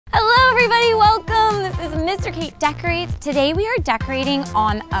everybody, welcome. This is Mr. Kate Decorates. Today we are decorating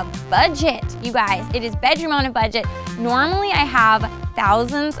on a budget. You guys, it is bedroom on a budget. Normally I have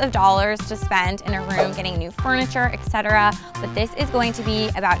thousands of dollars to spend in a room getting new furniture, etc. But this is going to be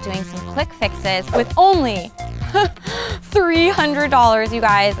about doing some quick fixes with only $300, you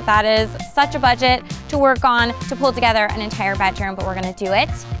guys. That is such a budget to work on to pull together an entire bedroom, but we're gonna do it.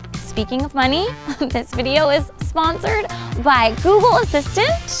 Speaking of money, this video is sponsored by Google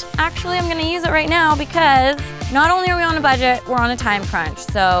Assistant. Actually, I'm gonna use it right now because not only are we on a budget, we're on a time crunch.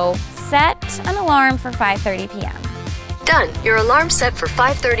 So set an alarm for 5:30 p.m. Done. Your alarm set for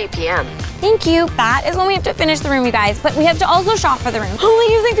 5:30 p.m. Thank you. That is when we have to finish the room, you guys. But we have to also shop for the room.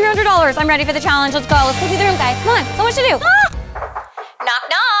 Only using $300. I'm ready for the challenge. Let's go. Let's go see the room, guys. Come on. So much to do. Ah! Knock,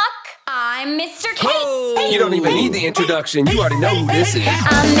 knock. I'm Mr. Kate. Oh, you don't even need the introduction. You already know who this is.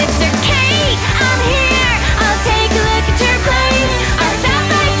 I'm Mr. Kate. I'm here. I'll take a look at your place. I'll stop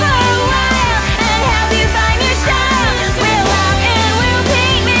by for a while and help you find your style. We'll walk and we'll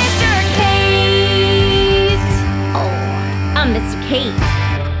paint Mr. Kate. Oh, I'm Mr. Kate.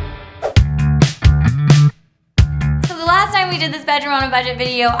 Last time we did this bedroom on a budget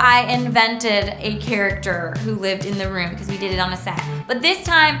video, I invented a character who lived in the room because we did it on a set. But this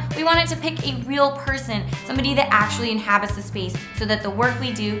time, we wanted to pick a real person, somebody that actually inhabits the space so that the work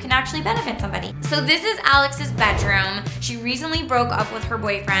we do can actually benefit somebody. So this is Alex's bedroom. She recently broke up with her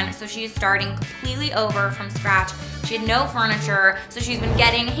boyfriend, so she is starting completely over from scratch. She had no furniture, so she's been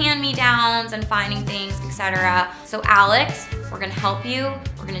getting hand-me-downs and finding things, etc. So Alex, we're gonna help you.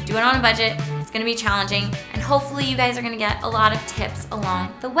 We're gonna do it on a budget. It's gonna be challenging, and hopefully you guys are gonna get a lot of tips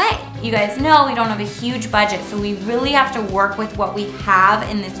along the way. You guys know we don't have a huge budget, so we really have to work with what we have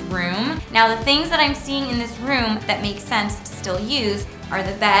in this room. Now, the things that I'm seeing in this room that make sense to still use are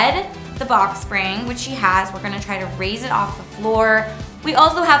the bed, the box spring, which she has. We're gonna try to raise it off the floor. We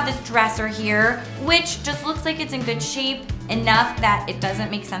also have this dresser here, which just looks like it's in good shape, enough that it doesn't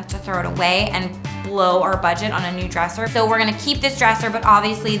make sense to throw it away and blow our budget on a new dresser. So we're gonna keep this dresser, but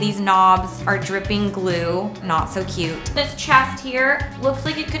obviously these knobs are dripping glue, not so cute. This chest here looks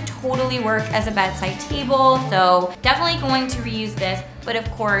like it could totally work as a bedside table, so definitely going to reuse this, but of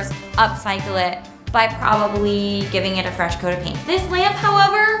course, upcycle it by probably giving it a fresh coat of paint. This lamp,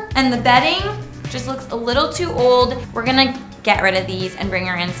 however, and the bedding just looks a little too old. We're gonna get rid of these and bring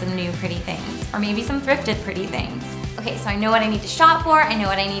her in some new pretty things, or maybe some thrifted pretty things. Okay, so I know what I need to shop for, I know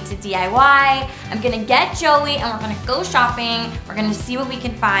what I need to DIY. I'm gonna get Joey and we're gonna go shopping. We're gonna see what we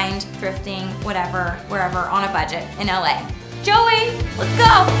can find, thrifting, whatever, wherever, on a budget in LA. Joey, let's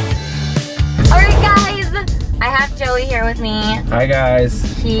go. All right, guys, I have Joey here with me. Hi, guys.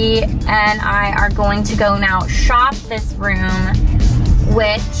 He and I are going to go now shop this room,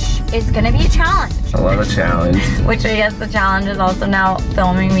 which is gonna be a challenge. I love a challenge. Which I guess the challenge is also now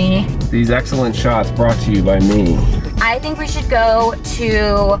filming me. These excellent shots brought to you by me. I think we should go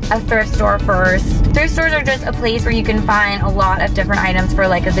to a thrift store first. Thrift stores are just a place where you can find a lot of different items for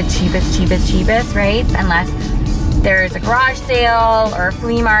like the cheapest, right? Unless there's a garage sale or a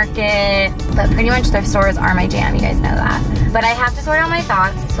flea market. But pretty much thrift stores are my jam, you guys know that. But I have to sort out my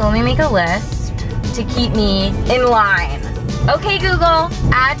thoughts, so let me make a list to keep me in line. Okay, Google,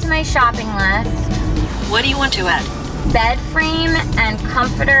 add to my shopping list. What do you want to add? Bed frame and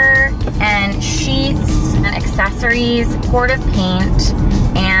comforter and sheets and accessories, quart of paint,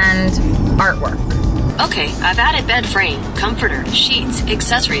 and artwork. Okay, I've added bed frame, comforter, sheets,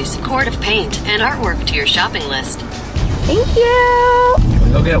 accessories, quart of paint, and artwork to your shopping list. Thank you. Can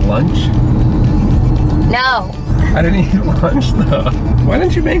we go get lunch? No. I didn't eat lunch though. Why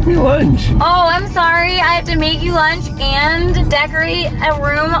didn't you make me lunch? Oh, I'm sorry. I have to make you lunch and decorate a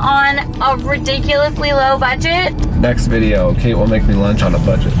room on a ridiculously low budget. Next video, Kate will make me lunch on a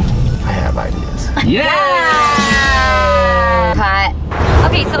budget. I have ideas. Yeah! Cut.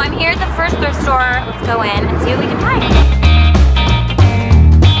 Okay, so I'm here at the first thrift store. Let's go in and see what we can find.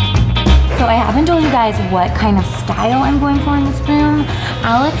 So I haven't told you guys what kind of style I'm going for in this room.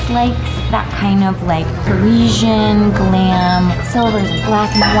 Alex likes that kind of like Parisian glam, silvers and black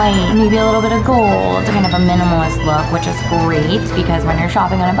and white, maybe a little bit of gold, kind of a minimalist look, which is great because when you're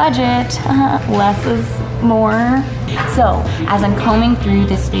shopping on a budget, less is more. So as I'm combing through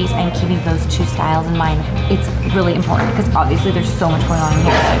this space, I'm keeping those two styles in mind. It's really important because obviously there's so much going on in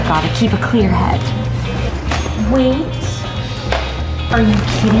here, so I've got to keep a clear head. Wait. Are you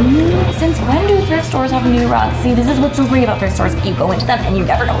kidding me? Since when do thrift stores have new rugs? See, this is what's so great about thrift stores. You go into them and you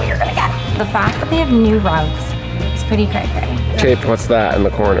never know what you're gonna get. The fact that they have new rugs is pretty cray-cray. Kate, what's that in the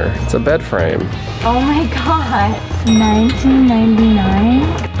corner? It's a bed frame. Oh my God, $19.99?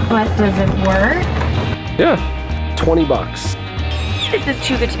 But does it work? Yeah, 20 bucks. This is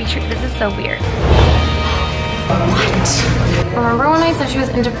too good to be true. This is so weird. What? Remember when I said she was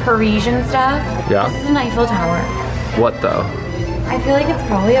into Parisian stuff? Yeah. This is an Eiffel Tower. What though? I feel like it's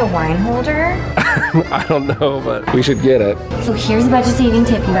probably a wine holder. I don't know, but we should get it. So here's a budget saving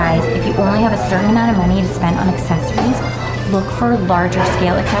tip, you guys. If you only have a certain amount of money to spend on accessories, look for larger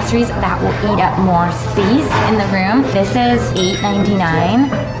scale accessories that will eat up more space in the room. This is $8.99,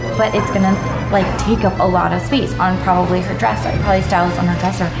 but it's gonna like take up a lot of space on probably her dresser, probably style this on her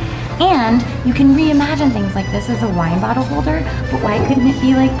dresser. And you can reimagine things like this as a wine bottle holder, but why couldn't it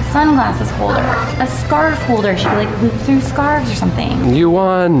be like a sunglasses holder, a scarf holder? She could like loop through scarves or something. You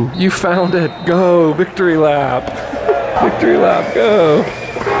won. You found it. Go. Victory lap. Victory lap. Go.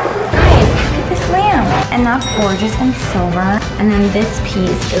 Guys, look at this lamp. And that's gorgeous and silver. And then this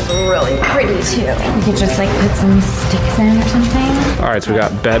piece is really pretty too. We could just like put some sticks in or something. All right, so we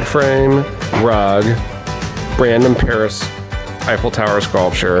got bed frame, rug, random Paris Eiffel Tower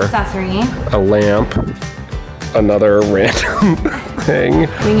sculpture, Accessory. a lamp, another random thing.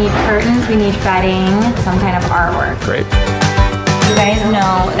 We need curtains, we need bedding, some kind of artwork. Great. You guys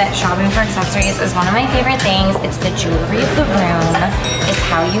know that shopping for accessories is one of my favorite things. It's the jewelry of the room. It's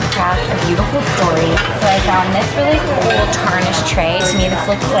how you craft a beautiful story. So I found this really cool tarnished tray. To me, this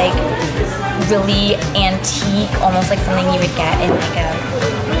looks like really antique, almost like something you would get in like a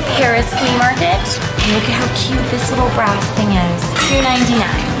Ferris flea market. And look at how cute this little brass thing is. $2.99.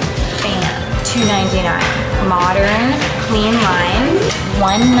 Bam. $2.99. Modern, clean lines.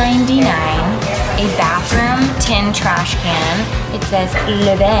 $1.99. A bathroom tin trash can. It says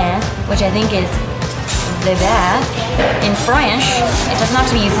Le Bain, which I think is Le Bain in French. It doesn't have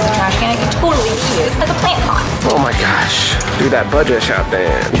to be used as a trash can. It can totally be used as a plant pot. Oh my gosh. Do that budget shop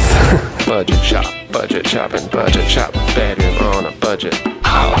dance. Budget shop, and budget shop. Bedroom on a budget.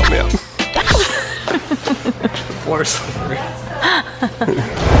 Oh, man. Floor slippery.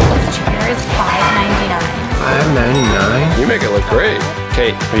 This chair is $5.99. $5.99? You make it look great.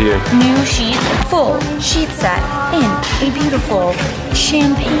 Kate, what are you doing? New sheet, full sheet set in a beautiful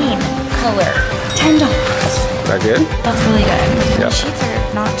champagne color. $10. Is that good? That's really good. Yep. The sheets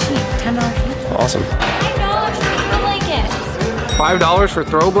are not cheap. $10 sheets. Awesome. $5 for the blankets. $5 for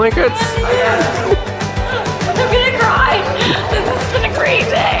throw blankets? I'm gonna cry. This has been a great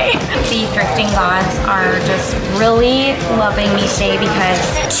day. The thrifting gods are just really loving me today because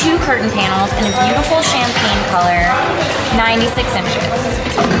 2 curtain panels in a beautiful champagne color, 96 inches.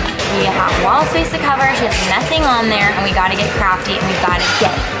 We have wall space to cover, she has nothing on there, and we gotta get crafty and we've gotta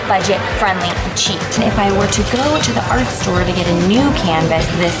get budget friendly and cheap. And if I were to go to the art store to get a new canvas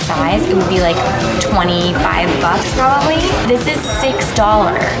this size, it would be like $25 probably. This is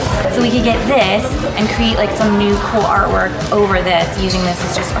 $6. So we could get this and create like some new cool artwork over this using this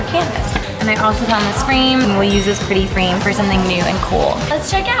as just our canvas. And I also found this frame, and we'll use this pretty frame for something new and cool.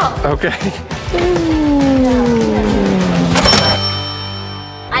 Let's check out. Okay.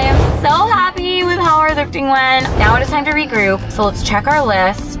 I am so happy with how our thrifting went. Now it is time to regroup. So let's check our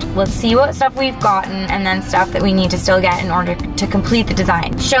list. Let's see what stuff we've gotten and then stuff that we need to still get in order to complete the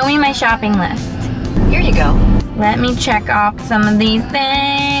design. Show me my shopping list. Here you go. Let me check off some of these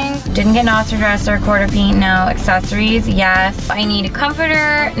things. Didn't get knobs for dresser, cord of paint, no. Accessories, yes. I need a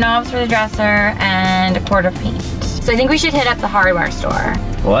comforter, knobs for the dresser, and a cord of paint. So I think we should hit up the hardware store.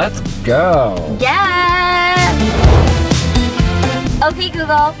 Let's go. Yeah! Okay,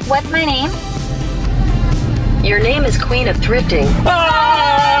 Google, what's my name? Your name is Queen of Thrifting.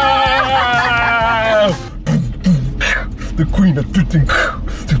 The Queen of Thrifting.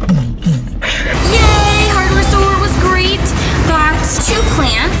 Yay! Hardware store was great. Got 2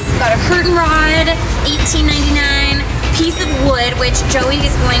 plants. Got a curtain rod, $18.99. Piece of wood, which Joey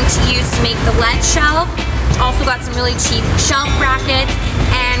is going to use to make the lead shelf. Also got some really cheap shelf brackets,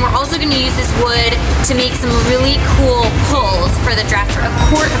 and we're also going to use this wood to make some really cool pulls for the dresser. A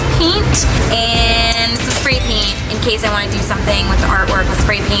quart of paint and some spray paint in case I want to do something with the artwork with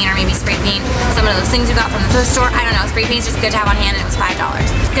spray paint, or maybe spray paint some of those things we got from the thrift store. I don't know, spray paint's just good to have on hand, and it was $5.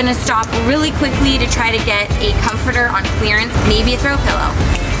 Gonna stop really quickly to try to get a comforter on clearance, maybe a throw pillow.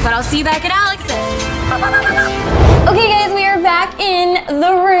 But I'll see you back at Alex's. Okay guys, we are back in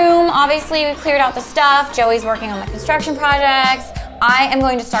the room. Obviously we cleared out the stuff. Joey's working on the construction projects. I am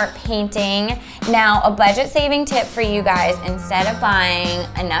going to start painting. Now, a budget saving tip for you guys, instead of buying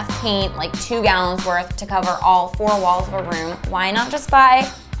enough paint, like 2 gallons worth to cover all 4 walls of a room, why not just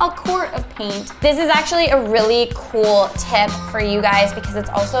buy a quart of paint? This is actually a really cool tip for you guys because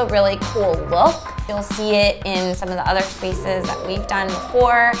it's also a really cool look. You'll see it in some of the other spaces that we've done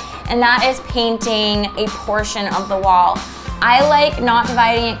before, and that is painting a portion of the wall I like not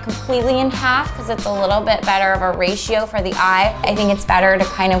dividing it completely in half because it's a little bit better of a ratio for the eye. I think it's better to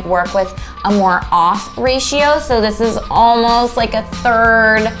kind of work with a more off ratio. So this is almost like a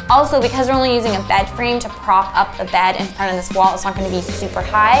third. Also, because we're only using a bed frame to prop up the bed in front of this wall, it's not gonna be super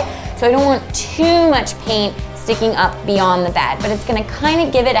high. So I don't want too much paint sticking up beyond the bed, but it's gonna kind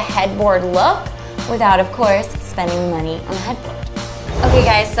of give it a headboard look without, of course, spending money on the headboard. Okay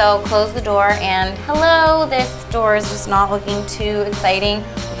guys, so close the door and hello, this door is just not looking too exciting.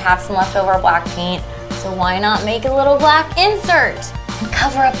 We have some leftover black paint, so why not make a little black insert and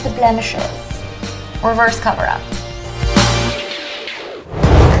cover up the blemishes. Reverse cover up.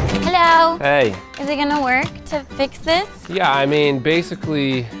 Hello. Hey. Is it gonna work to fix this? Yeah, I mean,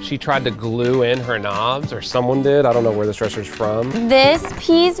 basically, she tried to glue in her knobs, or someone did. I don't know where this dresser's from. This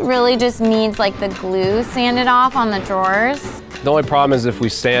piece really just needs like the glue sanded off on the drawers. The only problem is if we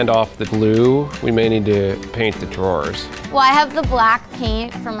sand off the glue, we may need to paint the drawers. Well, I have the black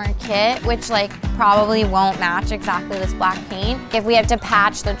paint from our kit, which like probably won't match exactly this black paint. If we have to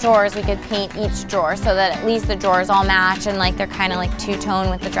patch the drawers, we could paint each drawer so that at least the drawers all match and like they're kind of like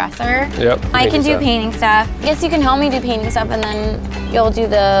two-tone with the dresser. Yep. I can do painting stuff. I guess you can help me do painting stuff and then you'll do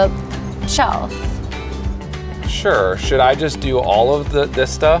the shelf. Sure. Should I just do all of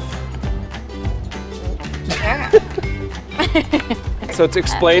this stuff? Sure. So to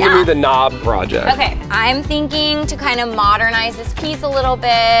explain to me the knob project. Okay, I'm thinking to kind of modernize this piece a little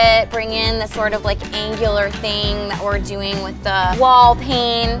bit, bring in the sort of like angular thing that we're doing with the wall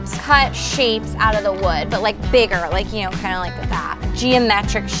paint, cut shapes out of the wood, but like bigger, like, you know, kind of like that.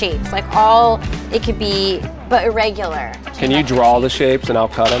 Geometric shapes, like all, it could be, but irregular. Can you draw the shapes and I'll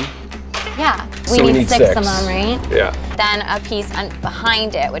cut them? Yeah, So we need six of them, right? Yeah. Then a piece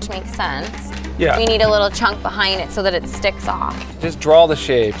behind it, which makes sense. Yeah. We need a little chunk behind it so that it sticks off. Just draw the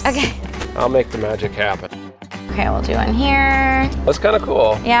shapes. Okay. I'll make the magic happen. Okay, we'll do one here. That's kind of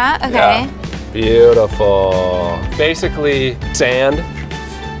cool. Yeah, okay. Yeah. Beautiful. Basically, sand,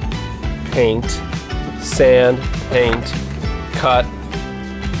 paint, cut,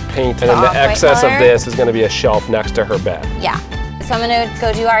 paint, and then the excess of this is gonna be a shelf next to her bed. Yeah. So I'm gonna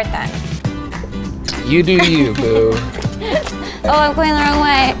go do art then. You do you, boo. Oh, I'm going the wrong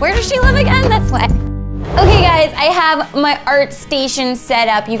way. Where does she live again? This way. Okay guys, I have my art station set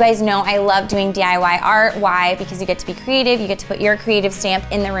up. You guys know I love doing DIY art. Why? Because you get to be creative, you get to put your creative stamp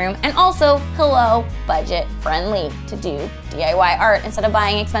in the room, and also, hello, budget friendly to do DIY art instead of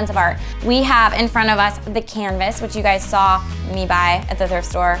buying expensive art. We have in front of us the canvas, which you guys saw me buy at the thrift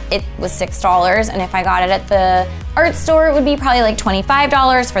store. It was $6, and if I got it at the art store, it would be probably like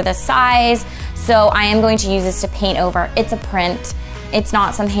 $25 for the size. So I am going to use this to paint over. It's a print. It's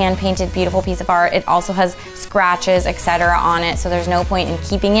not some hand-painted beautiful piece of art. It also has scratches, etc. on it, so there's no point in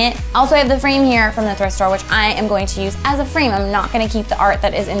keeping it. Also, I have the frame here from the thrift store, which I am going to use as a frame. I'm not gonna keep the art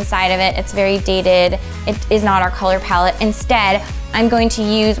that is inside of it. It's very dated. It is not our color palette. Instead, I'm going to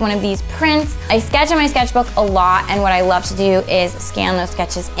use one of these prints. I sketch in my sketchbook a lot, and what I love to do is scan those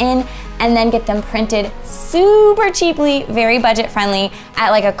sketches in and then get them printed super cheaply, very budget friendly at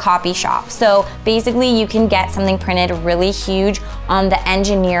like a copy shop. So basically you can get something printed really huge on the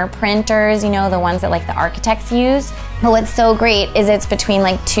engineer printers, you know, the ones that like the architects use. But what's so great is it's between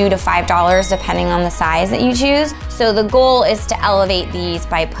like $2 to $5 depending on the size that you choose. So the goal is to elevate these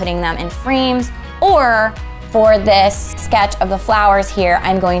by putting them in frames, or for this sketch of the flowers here,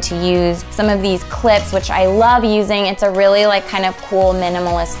 I'm going to use some of these clips, which I love using. It's a really like kind of cool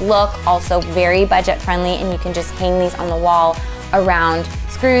minimalist look, also very budget friendly, and you can just hang these on the wall around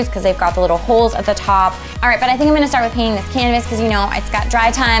screws because they've got the little holes at the top. All right, but I think I'm gonna start with painting this canvas because you know, it's got dry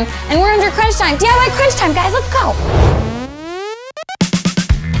time and we're under crunch time. DIY crunch time, guys, let's go.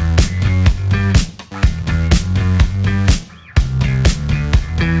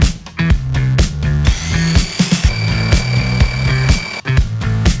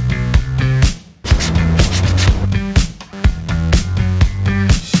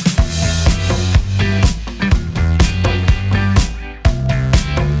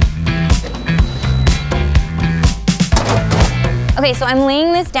 Okay, so I'm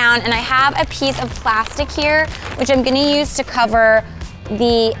laying this down and I have a piece of plastic here, which I'm gonna use to cover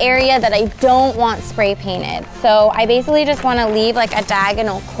the area that I don't want spray painted. So I basically just wanna leave like a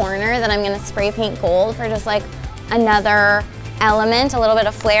diagonal corner that I'm gonna spray paint gold for just like another element, a little bit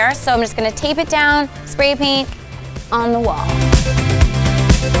of flair. So I'm just gonna tape it down, spray paint on the wall.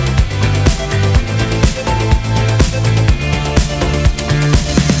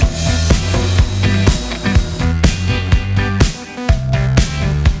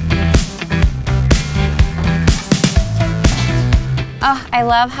 Oh, I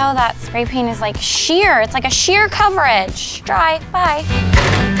love how that spray paint is like sheer. It's like a sheer coverage. Dry, bye.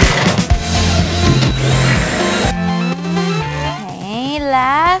 Okay,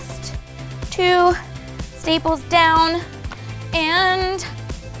 last 2 staples down and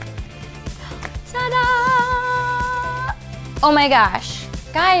ta-da! Oh my gosh.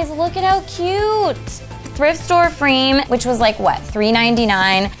 Guys, look at how cute. Thrift store frame, which was like what,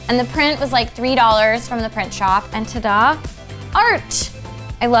 $3.99, and the print was like $3 from the print shop, and ta-da, art.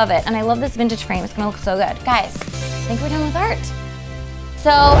 I love it, and I love this vintage frame. It's gonna look so good. Guys, I think we're done with art. So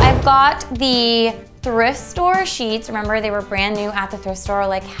I've got the thrift store sheets. Remember, they were brand new at the thrift store.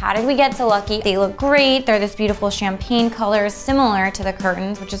 Like, how did we get so lucky? They look great. They're this beautiful champagne colors, similar to the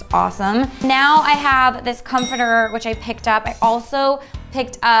curtains, which is awesome. Now I have this comforter, which I picked up. I also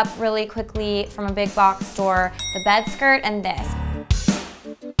picked up really quickly from a big box store, the bed skirt and this.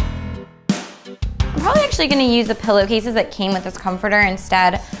 I'm probably actually gonna use the pillowcases that came with this comforter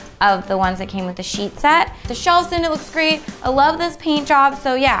instead of the ones that came with the sheet set. The shelves in it looks great. I love this paint job,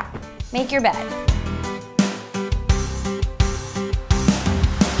 so yeah, make your bed.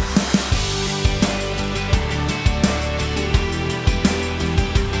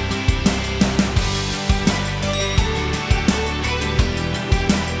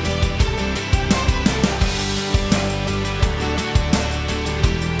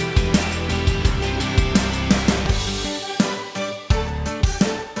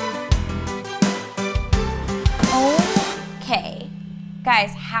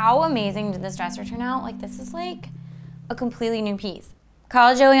 Guys, how amazing did this dresser turn out? Like, this is like a completely new piece.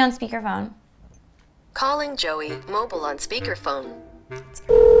 Call Joey on speakerphone. Calling Joey, mobile on speakerphone.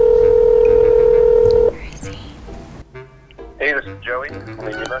 Where is he? Hey, this is Joey. Leave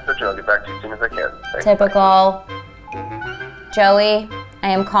me a message and I'll get back to you as soon as I can. Thanks. Typical. Joey, I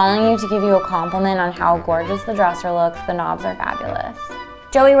am calling you to give you a compliment on how gorgeous the dresser looks. The knobs are fabulous.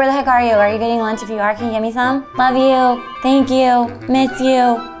 Joey, where the heck are you? Are you getting lunch? If you are, can you get me some? Love you. Thank you. Miss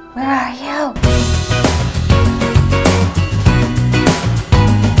you. Where are you?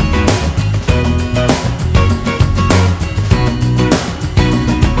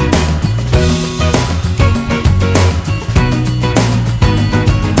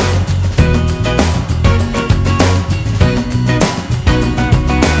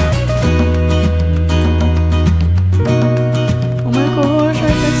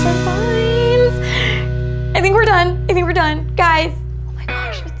 Guys, oh my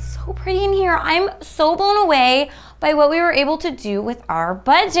gosh, it's so pretty in here. I'm so blown away by what we were able to do with our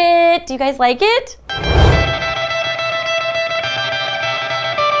budget. Do you guys like it?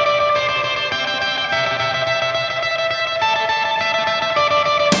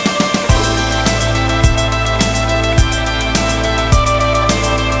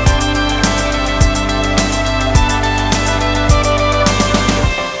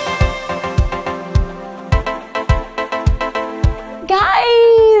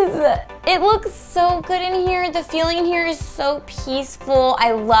 It looks so good in here. The feeling in here is so peaceful.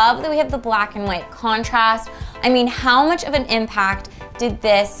 I love that we have the black and white contrast. I mean, how much of an impact did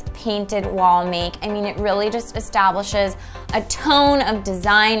this painted wall make? I mean, it really just establishes a tone of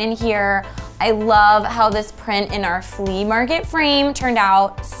design in here. I love how this print in our flea market frame turned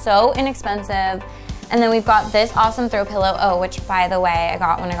out so inexpensive. And then we've got this awesome throw pillow. Oh, which by the way, I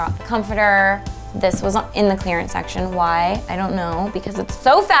got when I got the comforter. This was in the clearance section. Why? I don't know, because it's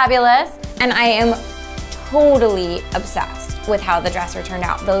so fabulous. And I am totally obsessed with how the dresser turned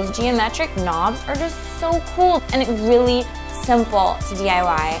out. Those geometric knobs are just so cool, and it's really simple to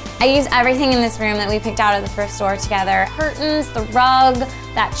DIY. I use everything in this room that we picked out of the thrift store together. Curtains, the rug,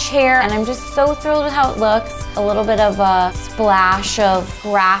 that chair, and I'm just so thrilled with how it looks. A little bit of a splash of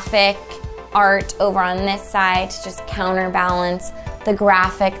graphic art over on this side to just counterbalance the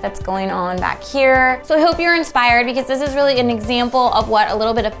graphic that's going on back here. So I hope you're inspired, because this is really an example of what a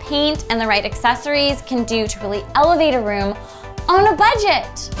little bit of paint and the right accessories can do to really elevate a room on a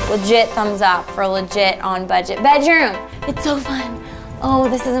budget. Legit thumbs up for a legit on budget bedroom. It's so fun. Oh,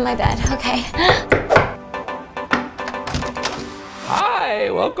 this isn't my bed, okay. Hi,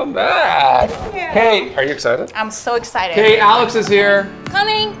 welcome back. Yeah. Hey, are you excited? I'm so excited. Hey, Alex is here.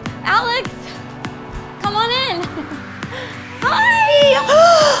 Coming, Alex, come on in. Hi!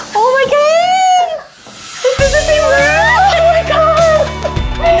 Oh my god! Is this the same room? Oh my god!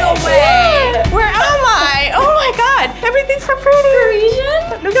 No way! Where am I? Oh my god! Everything's so pretty!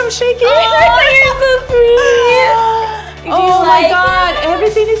 Parisian? Look, I'm shaking! Oh, you're so sweet! Oh my god!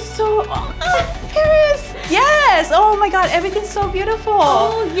 Everything is so... Ferris! Yes! Oh my god, everything's so beautiful!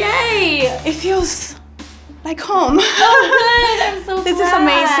 Oh, yay! It feels like home. Oh good, I'm so This glad. is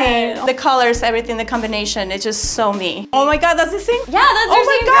amazing. The colors, everything, the combination, it's just so me. Oh my God, that's the same? Yeah, that's your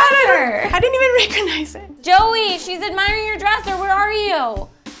same dresser. I didn't even recognize it. Joey, she's admiring your dresser. Where are you?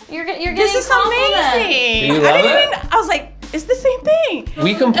 You're getting This is amazing. You love it? I was like, it's the same thing.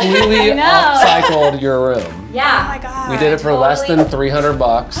 We completely upcycled your room. Yeah. Oh my God. We did it for less than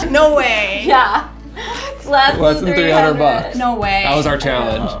 $300. No way. Yeah. Less than 300 bucks. No way. That was our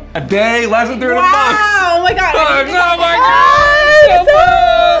challenge. A day, less than 300 Wow. bucks. Oh my God. Oh my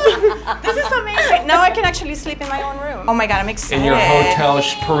God. This is amazing. Now I can actually sleep in my own room. Oh my God, I'm excited. In your hotel,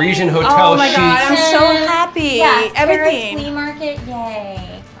 Parisian hotel Oh my God, I'm sheets. so happy. Yes, Everything. Ferris flea market, yay.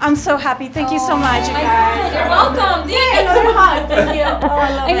 I'm so happy. Thank you so much, you My guys. God, you're welcome. Another hug. Thank you. Oh, I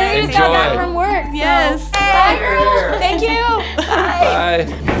love I know you just got back from work. So. Yes. Bye, girl. Thank you. Bye.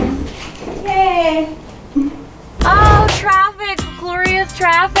 Yay. Oh, traffic. Glorious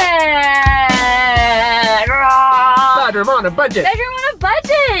traffic. Bedroom on a budget. Bedroom on a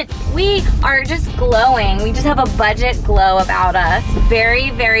budget. We are just glowing. We just have a budget glow about us.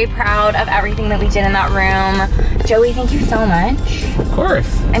 Very, very proud of everything that we did in that room. Joey, thank you so much. Of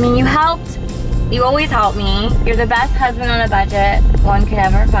course. I mean, you helped. You always help me. You're the best husband on a budget one could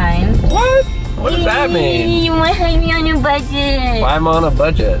ever find. What? What does that mean? You want to have me on your budget. Why am I on a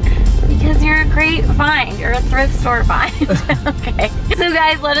budget? Because you're a great find. You're a thrift store find. Okay. So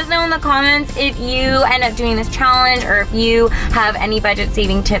guys, let us know in the comments if you end up doing this challenge or if you have any budget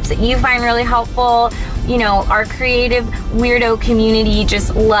saving tips that you find really helpful. You know, our creative weirdo community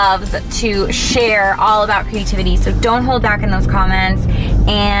just loves to share all about creativity. So don't hold back in those comments.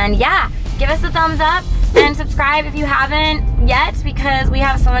 And yeah, give us a thumbs up and subscribe if you haven't yet, because we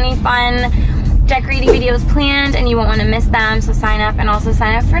have so many fun decorating videos planned and you won't want to miss them. So sign up, and also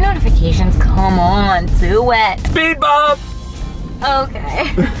sign up for notifications. Come on, do it. Speed bump.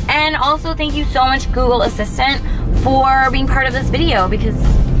 Okay. And also thank you so much, Google Assistant, for being part of this video, because,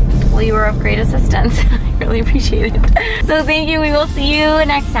 well, you were of great assistance. I really appreciate it. So thank you. We will see you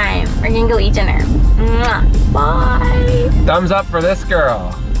next time. We're gonna go eat dinner. Mwah. Bye. Thumbs up for this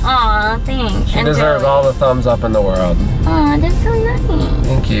girl. Aw, thanks. She deserves all the thumbs up in the world. Aw, that's so nice.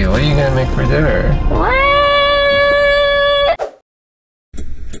 Thank you. What are you gonna make for dinner? What?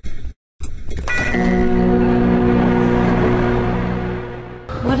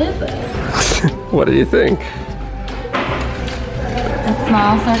 What is it? What do you think? A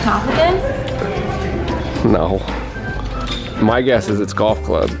small sarcophagus? No. My guess is it's golf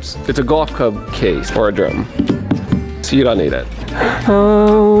clubs. It's a golf club case or a drum. So you don't need it.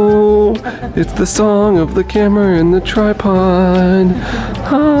 Oh, it's the song of the camera and the tripod.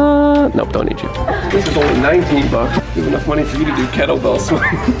 Nope, don't need you. This is only 19 bucks. There's enough money for you to do kettlebell swings.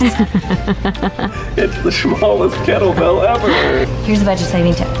 It's the smallest kettlebell ever. Here's the budget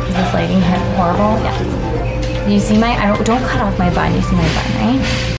saving tip. Is this lighting horrible? Yes. You see my, don't cut off my bun. You see my bun, right?